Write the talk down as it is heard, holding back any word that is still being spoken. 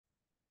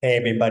Hey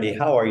everybody,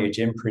 how are you?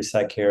 Jim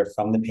Prusek here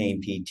from the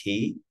Pain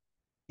PT.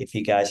 If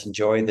you guys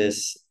enjoy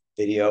this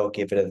video,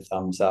 give it a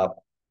thumbs up.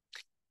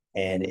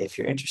 And if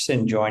you're interested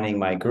in joining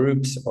my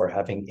groups or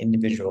having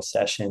individual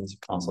sessions,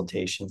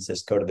 consultations,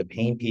 just go to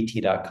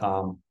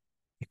thepainpt.com.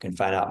 You can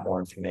find out more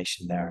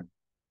information there.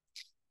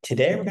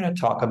 Today, we're going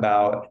to talk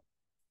about,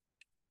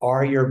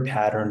 are your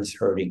patterns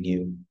hurting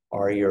you?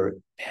 Are your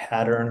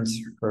patterns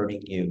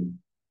hurting you?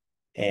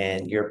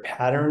 And your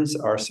patterns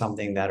are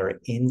something that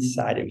are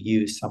inside of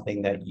you,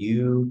 something that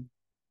you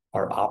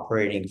are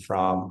operating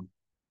from,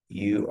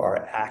 you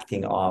are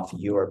acting off,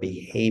 you are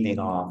behaving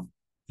off,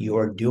 you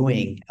are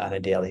doing on a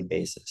daily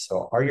basis.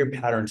 So, are your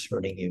patterns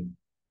hurting you?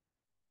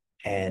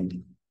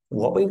 And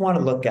what we want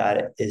to look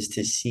at is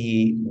to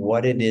see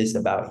what it is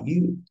about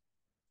you.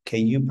 Okay,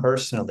 you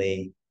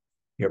personally,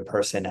 your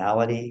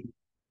personality,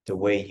 the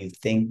way you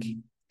think,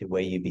 the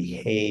way you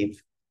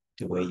behave,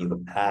 the way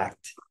you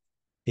act,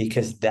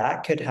 because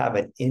that could have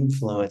an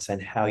influence on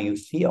how you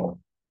feel.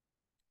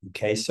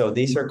 Okay, so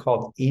these are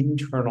called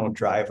internal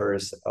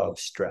drivers of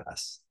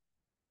stress.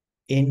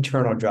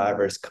 Internal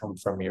drivers come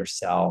from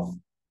yourself.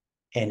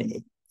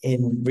 And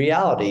in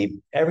reality,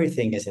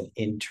 everything is an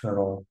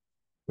internal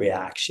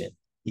reaction.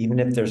 Even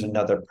if there's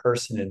another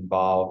person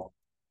involved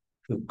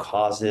who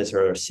causes,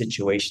 or a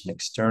situation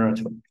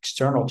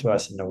external to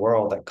us in the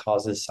world that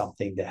causes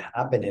something to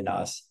happen in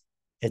us,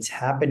 it's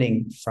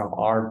happening from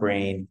our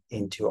brain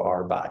into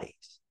our bodies.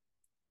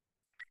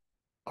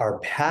 Our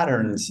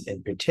patterns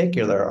in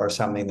particular are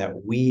something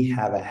that we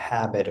have a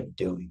habit of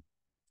doing.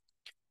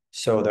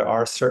 So there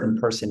are certain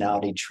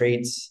personality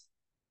traits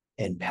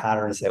and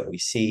patterns that we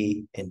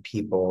see in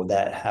people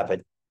that have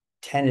a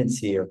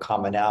tendency or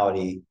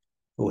commonality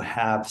who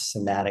have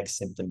somatic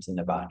symptoms in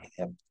the body.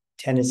 They have a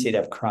tendency to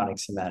have chronic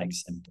somatic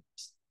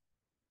symptoms.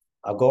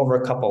 I'll go over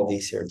a couple of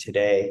these here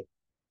today,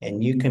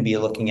 and you can be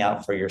looking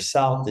out for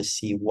yourself to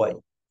see what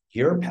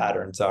your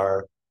patterns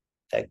are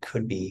that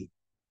could be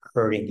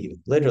hurting you,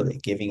 literally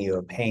giving you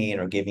a pain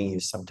or giving you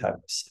some type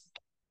of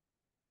symptom.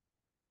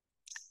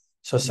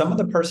 So some of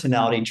the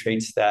personality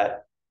traits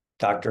that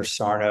Dr.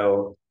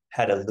 Sarno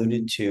had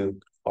alluded to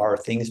are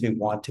things we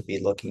want to be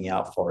looking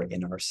out for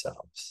in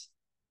ourselves.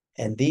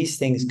 And these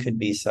things could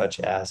be such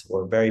as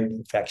we're very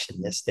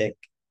perfectionistic.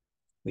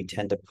 We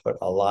tend to put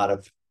a lot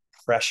of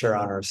pressure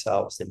on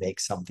ourselves to make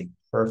something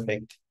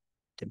perfect,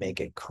 to make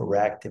it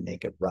correct, to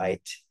make it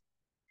right.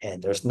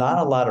 And there's not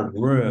a lot of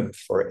room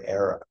for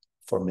error,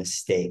 for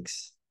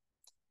mistakes.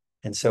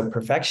 And so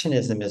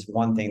perfectionism is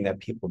one thing that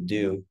people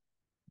do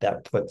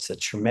that puts a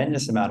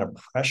tremendous amount of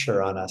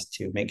pressure on us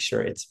to make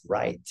sure it's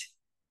right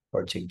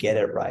or to get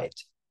it right.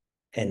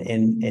 And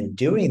in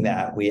doing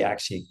that, we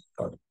actually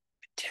are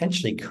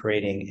potentially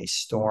creating a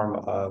storm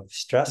of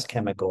stress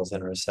chemicals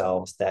in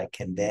ourselves that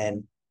can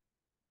then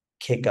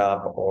kick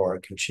up or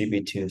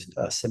contribute to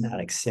a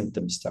somatic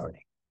symptom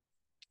starting.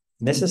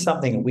 And this is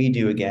something we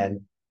do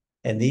again.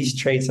 And these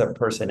traits of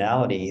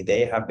personality,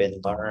 they have been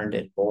learned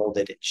and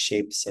molded and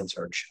shaped since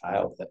our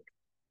childhood.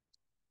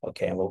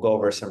 Okay, and we'll go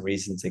over some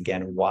reasons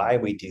again why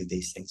we do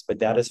these things, but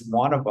that is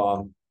one of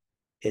them,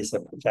 is a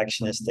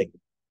perfectionistic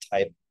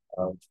type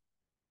of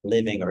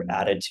living or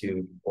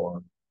attitude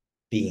or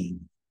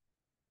being.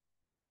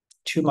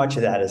 Too much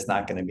of that is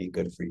not going to be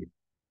good for you.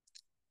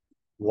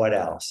 What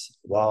else?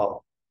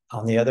 Well,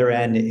 on the other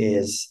end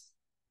is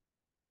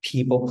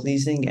people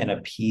pleasing and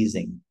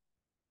appeasing.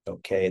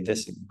 Okay,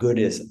 this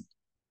goodism.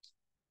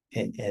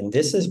 And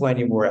this is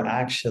when we're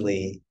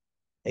actually,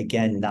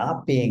 again,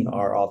 not being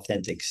our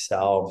authentic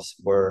selves.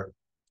 We're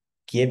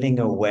giving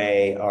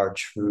away our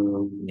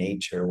true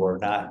nature. We're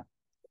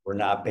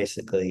not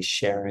basically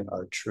sharing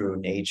our true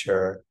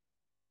nature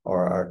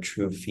or our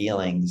true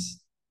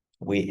feelings.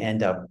 We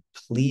end up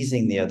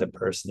pleasing the other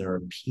person or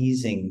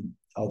appeasing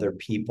other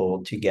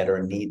people to get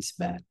our needs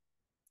met.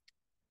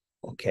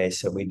 Okay,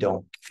 so we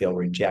don't feel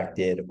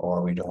rejected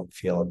or we don't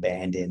feel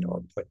abandoned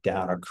or put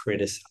down or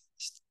criticized.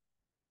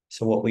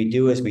 So what we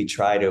do is we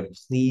try to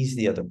please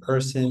the other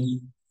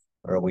person,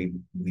 or we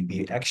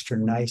be extra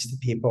nice to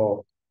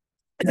people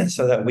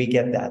so that we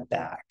get that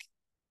back.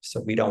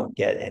 So we don't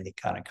get any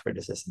kind of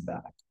criticism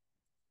back.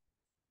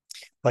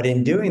 But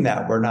in doing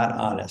that, we're not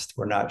honest.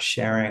 We're not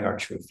sharing our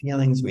true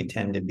feelings. We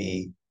tend to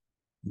be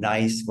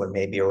nice when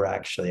maybe we're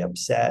actually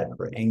upset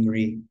or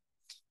angry.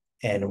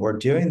 And we're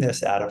doing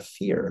this out of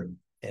fear.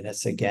 And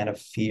it's again a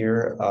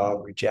fear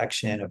of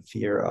rejection, a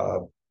fear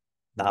of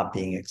not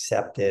being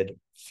accepted,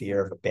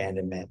 fear of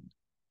abandonment.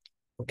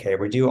 Okay,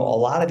 we do a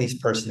lot of these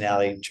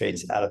personality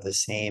traits out of the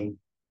same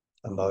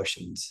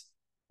emotions,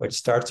 which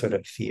starts with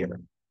a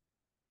fear.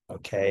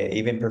 Okay,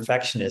 even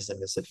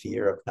perfectionism is a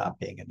fear of not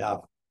being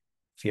enough,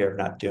 fear of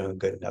not doing a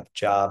good enough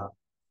job.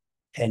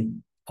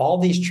 And all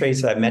these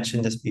traits, I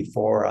mentioned this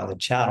before on the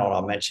channel, and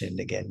I'll mention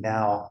it again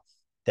now,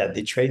 that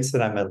the traits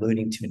that I'm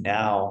alluding to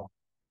now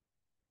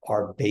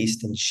are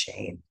based in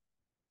shame.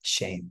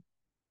 Shame.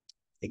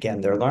 Again,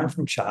 they're learned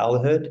from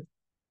childhood.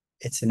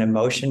 It's an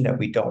emotion that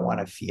we don't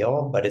want to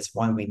feel, but it's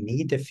one we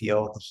need to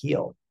feel to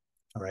heal.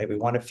 All right. We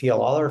want to feel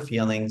all our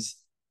feelings,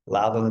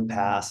 allow them to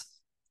pass,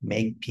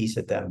 make peace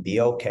with them, be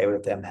okay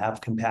with them,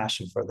 have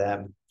compassion for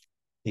them,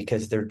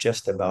 because they're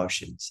just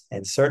emotions.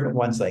 And certain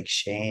ones like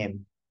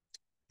shame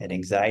and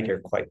anxiety are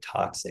quite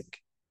toxic,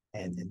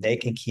 and they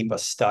can keep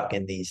us stuck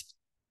in these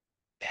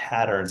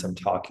patterns I'm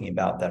talking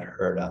about that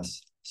hurt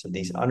us. So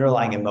these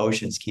underlying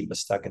emotions keep us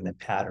stuck in the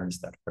patterns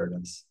that hurt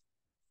us.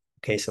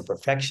 Okay, so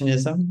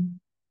perfectionism,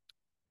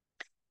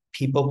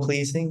 people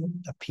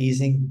pleasing,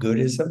 appeasing,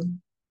 goodism,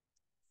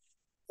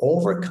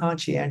 over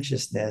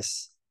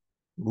conscientiousness,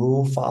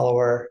 rule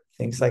follower,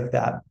 things like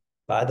that,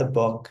 by the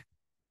book.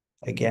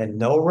 Again,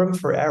 no room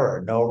for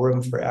error, no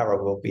room for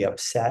error. We'll be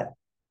upset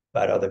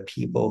about other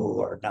people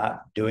who are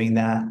not doing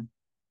that.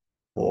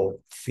 We'll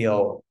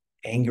feel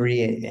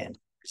angry and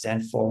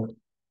resentful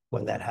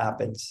when that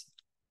happens.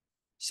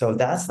 So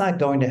that's not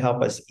going to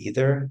help us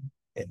either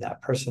in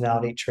that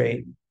personality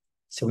trait.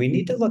 So we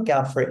need to look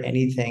out for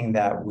anything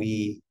that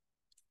we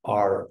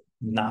are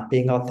not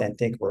being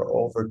authentic, we're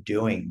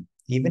overdoing.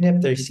 Even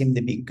if there seem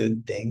to be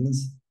good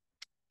things,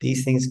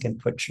 these things can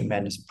put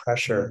tremendous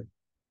pressure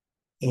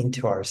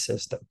into our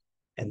system.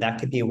 And that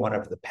could be one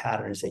of the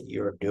patterns that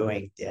you're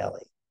doing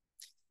daily.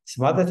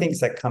 Some other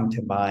things that come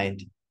to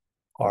mind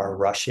are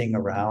rushing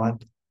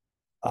around,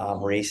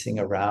 racing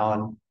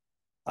around,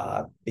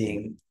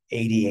 being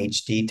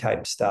ADHD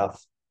type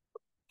stuff,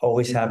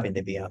 always having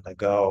to be on the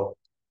go,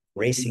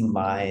 racing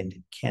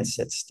mind, can't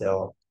sit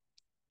still.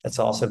 That's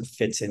also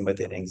fits in with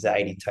an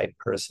anxiety type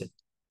person.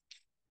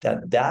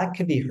 That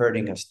could be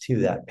hurting us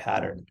too, that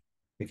pattern,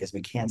 because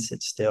we can't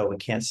sit still, we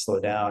can't slow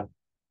down,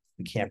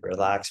 we can't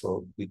relax.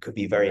 We could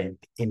be very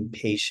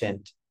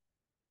impatient.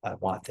 I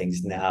want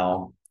things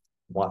now,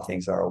 want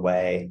things our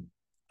way,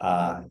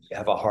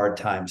 have a hard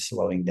time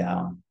slowing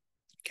down.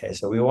 Okay,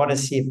 so we want to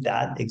see if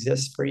that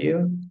exists for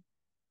you.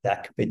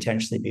 That could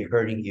potentially be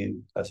hurting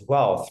you as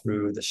well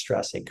through the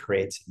stress it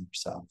creates in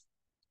yourself.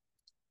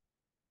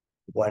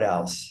 What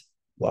else?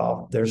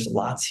 Well, there's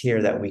lots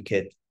here that we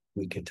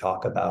could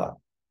talk about.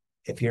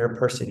 If you're a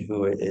person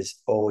who is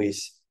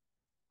always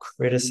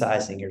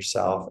criticizing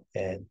yourself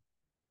and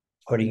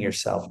putting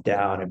yourself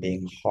down and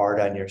being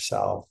hard on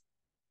yourself,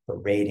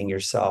 berating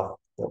yourself,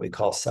 what we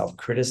call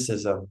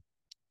self-criticism,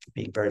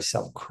 being very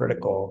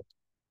self-critical,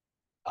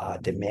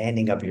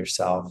 demanding of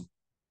yourself,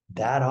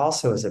 that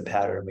also is a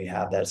pattern we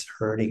have that's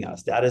hurting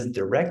us. That is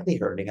directly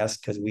hurting us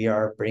because we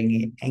are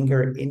bringing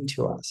anger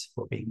into us.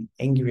 We're being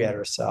angry at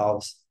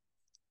ourselves,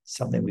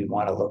 something we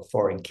want to look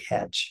for and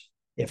catch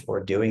if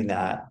we're doing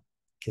that,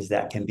 because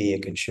that can be a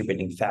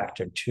contributing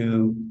factor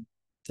to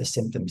the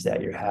symptoms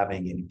that you're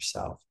having in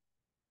yourself.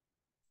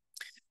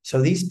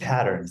 So these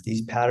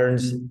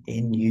patterns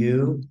in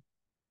you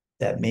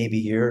that maybe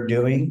you're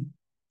doing,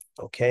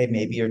 okay,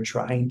 maybe you're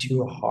trying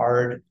too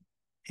hard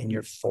and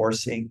you're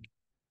forcing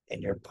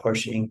and you're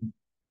pushing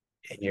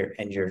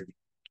and you're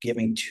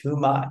giving too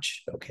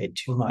much, okay,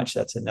 too much.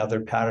 That's another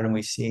pattern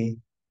we see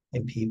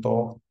in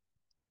people.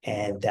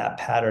 And that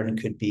pattern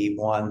could be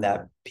one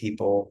that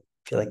people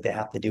feel like they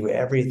have to do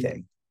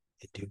everything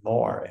and do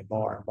more and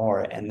more and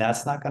more. And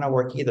that's not going to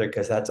work either,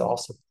 because that's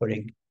also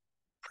putting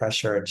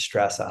pressure and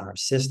stress on our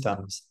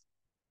systems,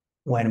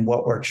 when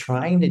what we're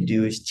trying to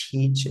do is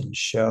teach and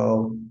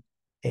show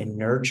and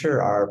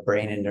nurture our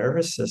brain and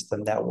nervous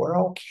system that we're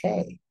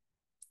okay.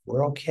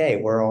 We're okay.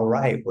 We're all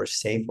right. We're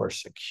safe. We're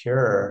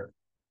secure.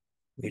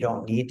 We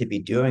don't need to be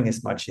doing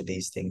as much of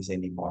these things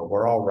anymore.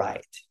 We're all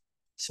right.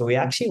 So we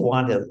actually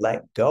want to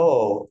let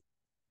go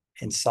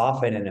and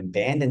soften and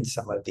abandon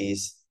some of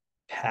these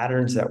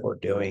patterns that we're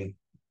doing,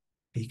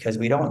 because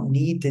we don't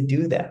need to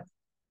do them.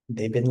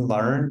 They've been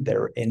learned,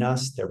 they're in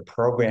us, they're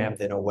programmed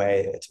in a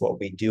way. It's what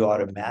we do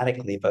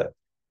automatically, but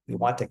we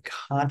want to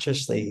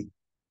consciously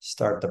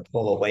start to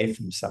pull away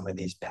from some of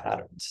these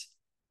patterns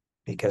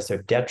because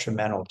they're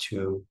detrimental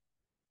to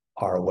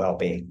our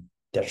well-being,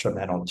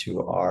 detrimental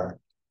to our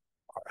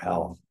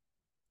health.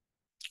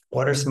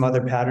 What are some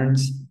other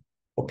patterns?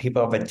 Well,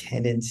 people have a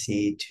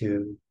tendency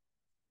to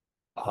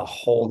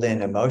hold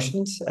in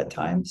emotions at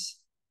times.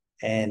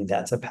 And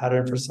that's a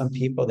pattern for some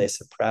people. They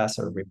suppress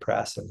or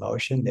repress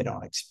emotion. They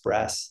don't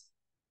express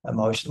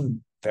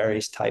emotion,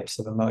 various types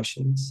of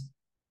emotions.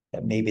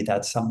 That maybe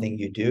that's something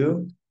you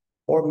do.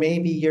 Or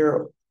maybe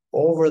you're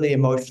overly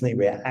emotionally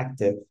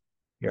reactive.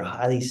 You're a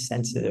highly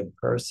sensitive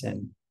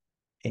person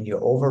and you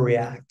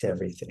overreact to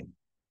everything,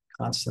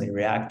 constantly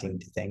reacting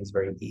to things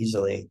very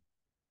easily,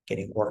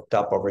 getting worked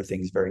up over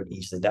things very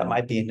easily. That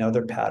might be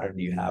another pattern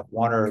you have,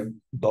 one or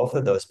both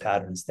of those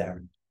patterns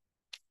there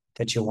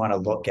that you want to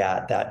look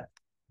at that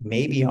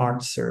maybe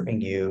aren't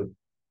serving you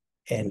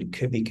and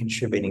could be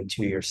contributing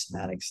to your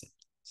somatic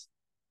symptoms.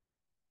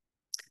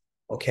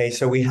 Okay,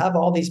 so we have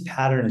all these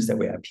patterns that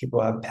we have.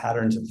 People have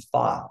patterns of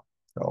thought.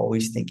 They're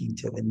always thinking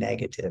to the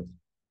negative.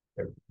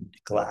 Their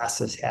glass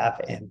is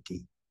half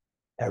empty.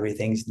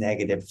 Everything's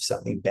negative.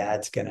 Something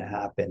bad's going to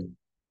happen.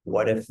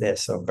 What if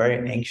this? So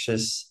very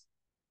anxious,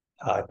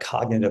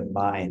 cognitive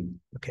mind.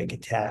 Okay,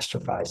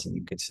 catastrophizing,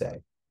 you could say.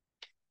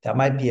 That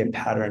might be a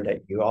pattern that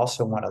you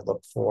also want to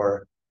look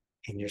for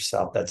in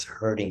yourself that's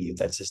hurting you,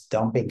 that's just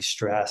dumping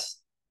stress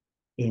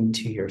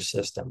into your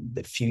system.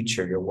 The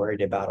future, you're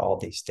worried about all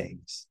these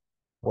things.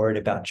 Worried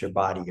about your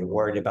body, you're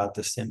worried about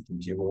the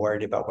symptoms, you're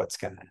worried about what's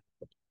going to happen.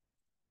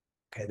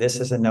 Okay, this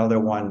is another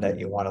one that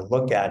you want to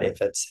look at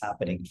if it's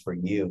happening for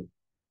you.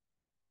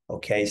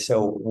 Okay,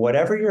 so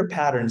whatever your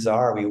patterns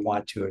are, we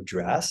want to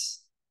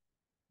address,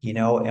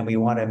 and we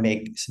want to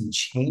make some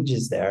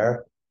changes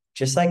there.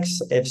 Just like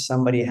if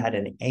somebody had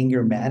an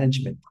anger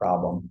management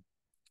problem,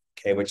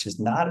 okay, which is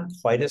not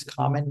quite as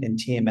common in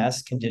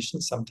TMS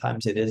conditions.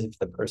 Sometimes it is if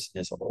the person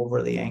is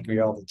overly angry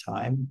all the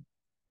time.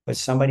 But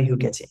somebody who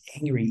gets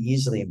angry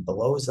easily and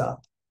blows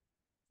up,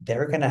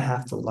 they're going to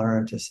have to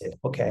learn to say,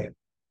 okay,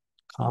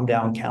 calm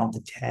down, count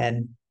to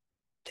 10,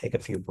 take a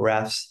few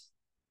breaths,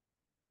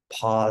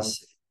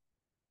 pause,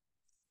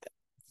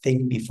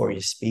 think before you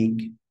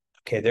speak.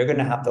 Okay, they're going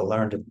to have to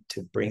learn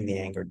to bring the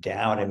anger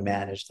down and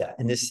manage that.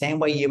 In the same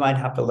way, you might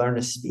have to learn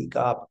to speak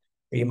up,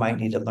 or you might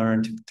need to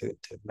learn to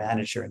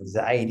manage your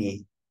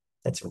anxiety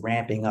that's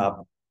ramping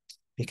up,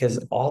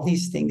 because all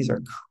these things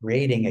are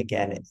creating,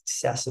 again,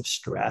 excessive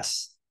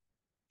stress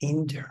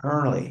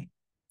internally.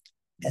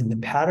 And the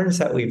patterns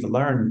that we've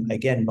learned,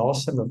 again,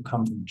 most of them have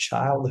come from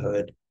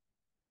childhood,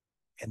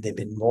 and they've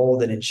been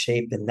molded and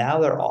shaped, and now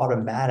they're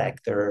automatic.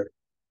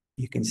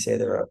 You can say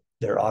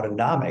they're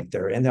autonomic.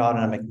 They're in the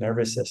autonomic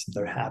nervous system.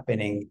 They're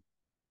happening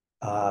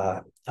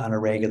on a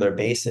regular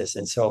basis.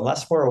 And so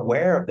unless we're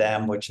aware of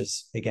them, which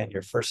is, again,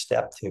 your first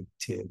step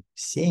to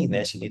seeing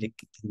this, you need to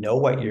know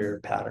what your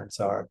patterns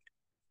are.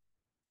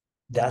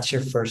 That's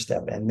your first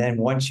step. And then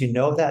once you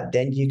know that,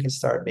 then you can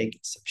start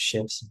making some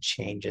shifts and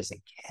changes and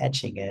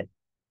catching it,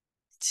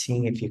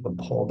 seeing if you can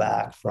pull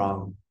back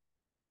from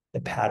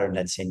the pattern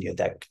that's in you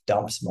that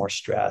dumps more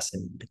stress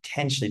and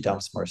potentially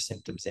dumps more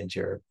symptoms into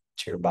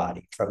your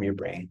body from your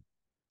brain.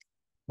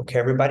 Okay,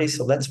 everybody,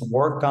 so let's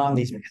work on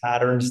these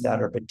patterns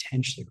that are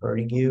potentially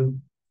hurting you.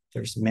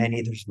 There's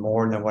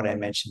more than what I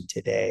mentioned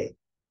today,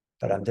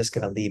 but I'm just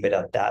going to leave it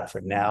at that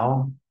for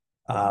now.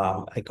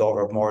 I go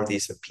over more of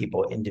these with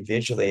people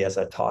individually as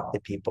I talk to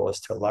people,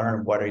 is to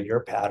learn what are your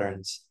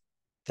patterns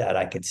that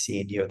I could see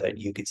in you, that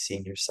you could see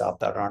in yourself,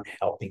 that aren't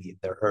helping you,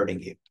 they're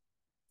hurting you.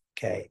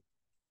 Okay.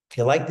 If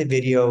you like the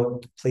video,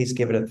 please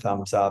give it a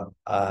thumbs up.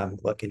 I'm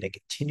looking to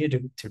continue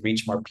to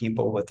reach more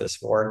people with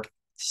this work.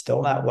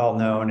 Still not well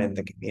known in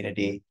the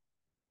community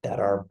that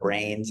our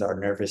brains, our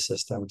nervous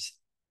systems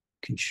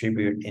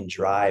contribute and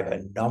drive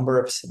a number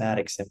of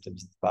somatic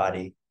symptoms in the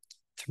body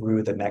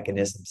through the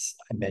mechanisms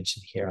I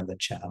mentioned here on the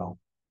channel.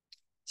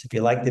 So if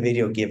you like the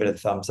video, give it a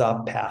thumbs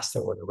up, pass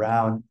the word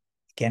around.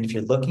 Again, if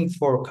you're looking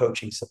for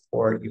coaching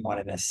support, you want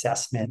an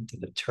assessment to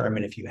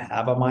determine if you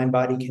have a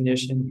mind-body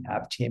condition, you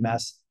have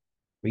TMS,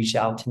 reach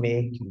out to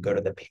me. You can go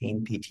to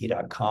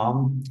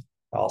thepainpt.com.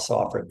 I also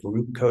offer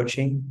group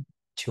coaching,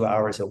 2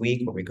 hours a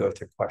week, where we go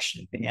through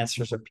questions and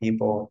answers with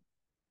people.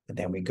 And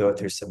then we go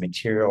through some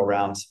material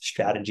around some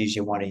strategies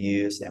you want to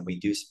use, and we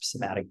do some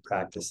somatic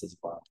practice as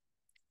well.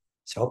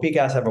 So I hope you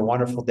guys have a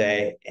wonderful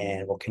day,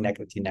 and we'll connect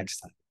with you next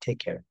time. Take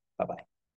care. Bye-bye.